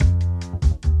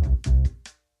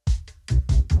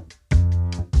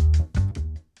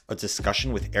a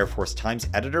discussion with Air Force Times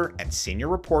editor and senior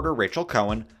reporter Rachel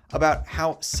Cohen about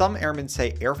how some airmen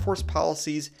say Air Force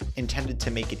policies intended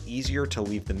to make it easier to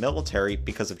leave the military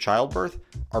because of childbirth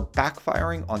are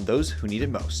backfiring on those who need it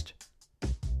most.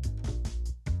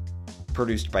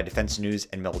 Produced by Defense News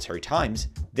and Military Times,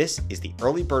 this is the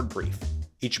Early Bird Brief.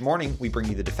 Each morning, we bring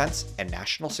you the defense and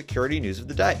national security news of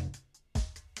the day.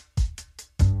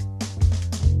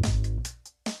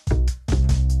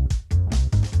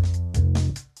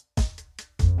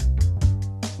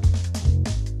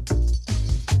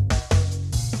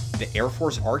 The Air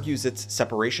Force argues its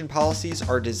separation policies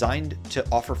are designed to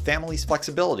offer families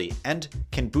flexibility and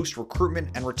can boost recruitment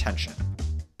and retention.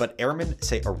 But airmen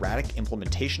say erratic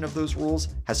implementation of those rules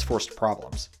has forced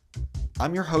problems.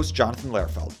 I'm your host, Jonathan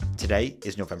Lehrfeld. Today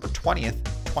is November 20th,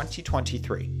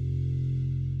 2023.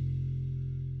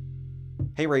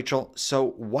 Hey Rachel,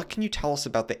 so what can you tell us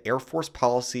about the Air Force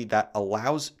policy that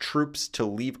allows troops to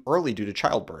leave early due to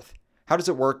childbirth? How does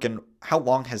it work and how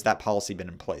long has that policy been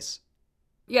in place?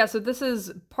 Yeah, so this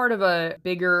is part of a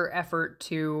bigger effort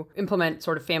to implement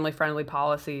sort of family-friendly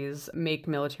policies, make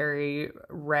military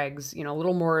regs, a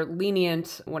little more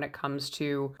lenient when it comes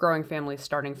to growing families,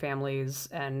 starting families,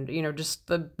 and, just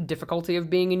the difficulty of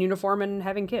being in uniform and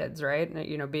having kids, right?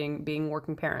 Being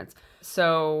working parents.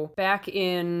 So back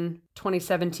in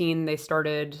 2017, they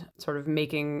started sort of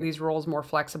making these rules more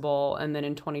flexible. And then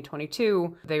in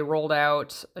 2022, they rolled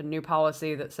out a new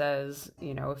policy that says,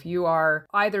 if you are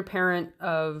either parent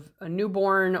of a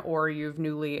newborn or you've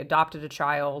newly adopted a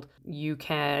child, you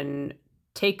can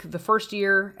take the first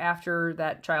year after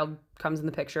that child comes in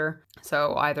the picture.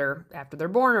 So either after they're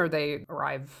born or they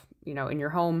arrive in your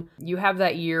home, you have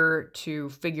that year to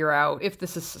figure out if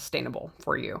this is sustainable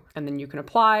for you. And then you can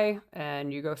apply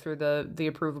and you go through the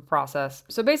approval process.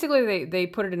 So basically they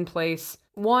put it in place,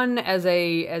 one, as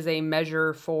a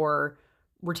measure for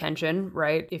retention,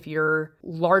 right? If you're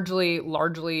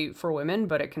largely for women,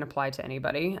 but it can apply to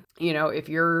anybody. If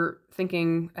you're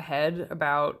thinking ahead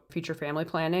about future family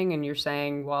planning and you're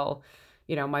saying, well,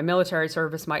 my military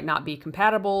service might not be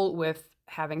compatible with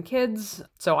having kids,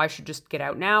 so I should just get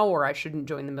out now or I shouldn't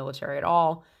join the military at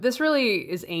all. This really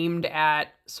is aimed at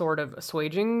sort of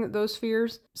assuaging those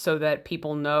fears so that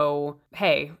people know,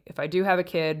 hey, if I do have a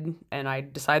kid and I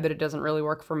decide that it doesn't really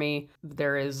work for me,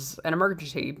 there is an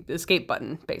emergency escape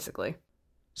button, basically.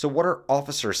 So what are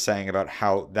officers saying about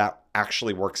how that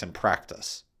actually works in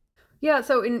practice? Yeah,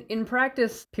 so in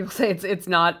practice, people say it's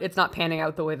not panning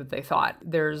out the way that they thought.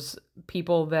 There's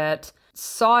people that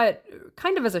saw it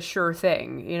kind of as a sure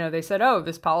thing. They said, oh,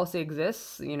 this policy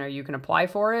exists, you can apply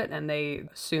for it. And they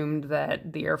assumed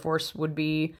that the Air Force would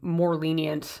be more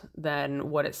lenient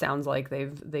than what it sounds like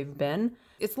they've been.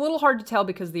 It's a little hard to tell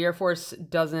because the Air Force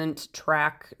doesn't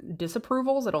track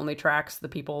disapprovals. It only tracks the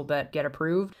people that get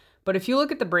approved. But if you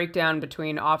look at the breakdown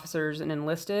between officers and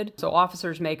enlisted, so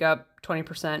officers make up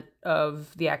 20%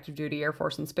 of the active duty Air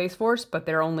Force and Space Force, but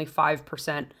they're only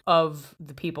 5% of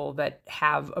the people that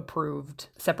have approved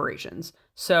separations.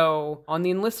 So on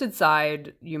the enlisted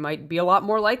side, you might be a lot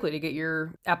more likely to get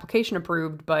your application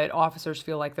approved, but officers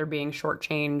feel like they're being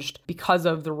shortchanged because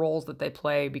of the roles that they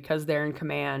play, because they're in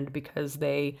command, because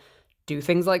they do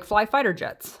things like fly fighter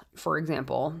jets, for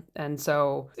example. And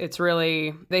so it's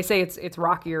really, they say it's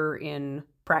rockier in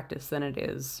practice than it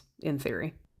is in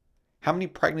theory. How many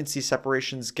pregnancy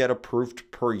separations get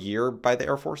approved per year by the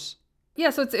Air Force? Yeah,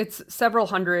 so it's several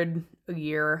hundred a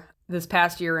year. This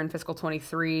past year in fiscal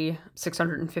 23,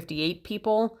 658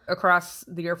 people across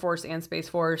the Air Force and Space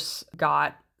Force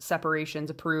got separations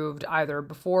approved either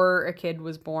before a kid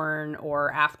was born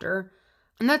or after.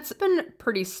 And that's been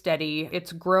pretty steady.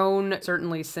 It's grown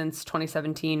certainly since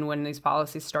 2017 when these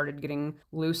policies started getting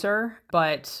looser.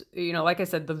 But, like I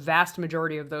said, the vast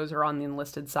majority of those are on the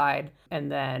enlisted side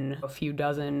and then a few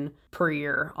dozen per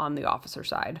year on the officer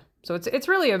side. So it's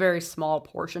really a very small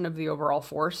portion of the overall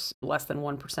force, less than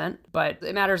 1%, but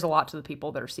it matters a lot to the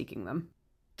people that are seeking them.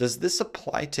 Does this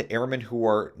apply to airmen who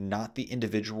are not the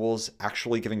individuals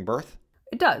actually giving birth?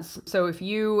 It does. So if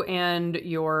you and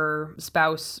your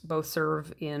spouse both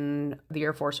serve in the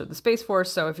Air Force or the Space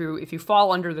Force, so if you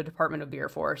fall under the Department of the Air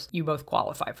Force, you both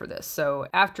qualify for this. So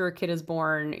after a kid is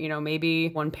born, maybe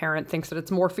one parent thinks that it's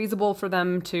more feasible for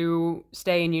them to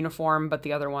stay in uniform, but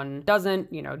the other one doesn't.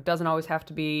 It doesn't always have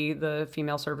to be the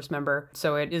female service member.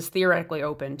 So it is theoretically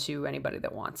open to anybody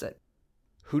that wants it.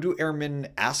 Who do airmen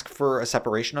ask for a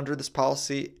separation under this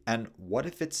policy, and what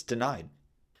if it's denied?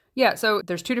 Yeah, so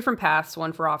there's two different paths,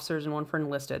 one for officers and one for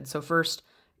enlisted. So first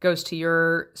goes to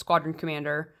your squadron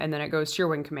commander, and then it goes to your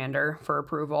wing commander for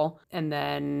approval. And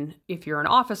then if you're an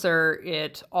officer,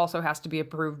 it also has to be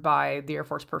approved by the Air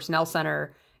Force Personnel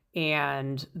Center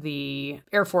and the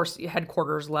Air Force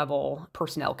headquarters level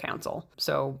personnel council.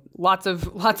 So lots of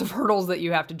hurdles that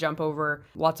you have to jump over,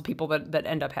 lots of people that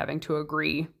end up having to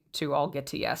agree to all get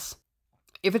to yes.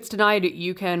 If it's denied,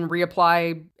 you can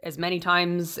reapply as many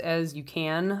times as you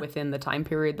can within the time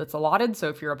period that's allotted. So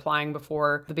if you're applying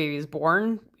before the baby is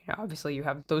born, obviously you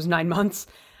have those 9 months.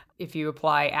 If you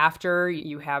apply after,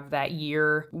 you have that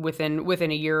year within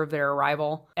a year of their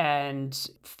arrival. And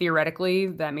theoretically,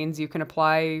 that means you can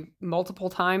apply multiple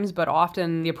times, but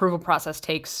often the approval process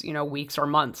takes, weeks or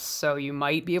months. So you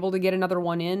might be able to get another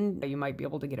one in. You might be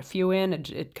able to get a few in.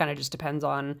 It kind of just depends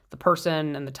on the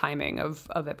person and the timing of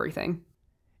everything.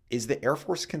 Is the Air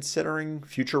Force considering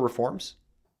future reforms?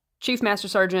 Chief Master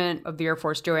Sergeant of the Air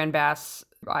Force, Joanne Bass,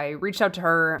 I reached out to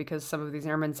her because some of these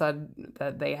airmen said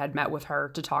that they had met with her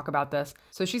to talk about this.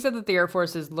 So she said that the Air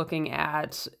Force is looking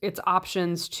at its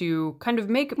options to kind of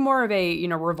make more of a,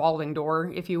 revolving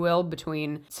door, if you will,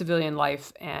 between civilian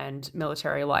life and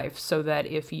military life, so that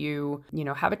if you,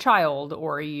 have a child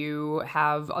or you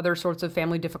have other sorts of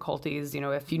family difficulties,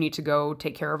 if you need to go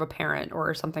take care of a parent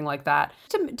or something like that,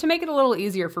 to make it a little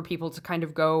easier for people to kind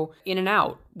of go in and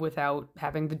out without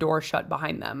having the door shut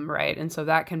behind them, right? And so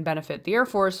that can benefit the Air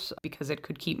Force because it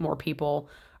could keep more people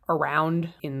around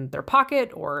in their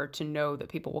pocket or to know that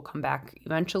people will come back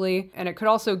eventually. And it could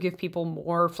also give people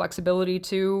more flexibility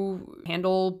to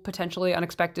handle potentially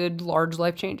unexpected large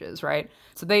life changes, right?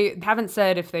 So they haven't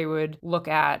said if they would look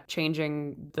at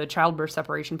changing the childbirth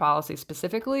separation policy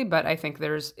specifically, but I think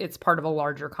it's part of a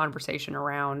larger conversation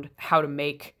around how to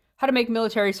make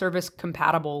military service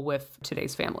compatible with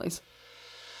today's families.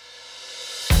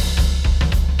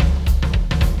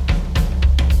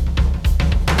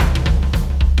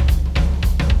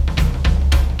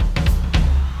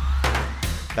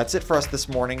 That's it for us this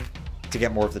morning. To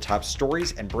get more of the top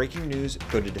stories and breaking news,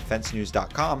 go to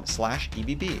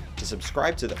defensenews.com/EBB to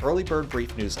subscribe to the Early Bird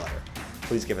Brief newsletter.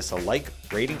 Please give us a like,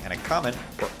 rating, and a comment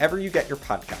wherever you get your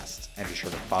podcasts. And be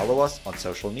sure to follow us on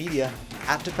social media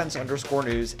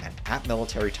 @defense_news and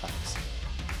 @Military Times.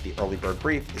 The Early Bird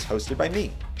Brief is hosted by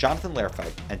me, Jonathan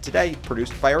Lehrfeld, and today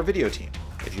produced by our video team.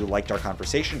 If you liked our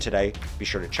conversation today, be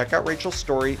sure to check out Rachel's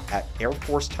story at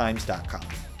airforcetimes.com.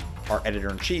 Our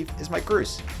editor-in-chief is Mike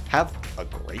Bruce. Have a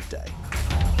great day.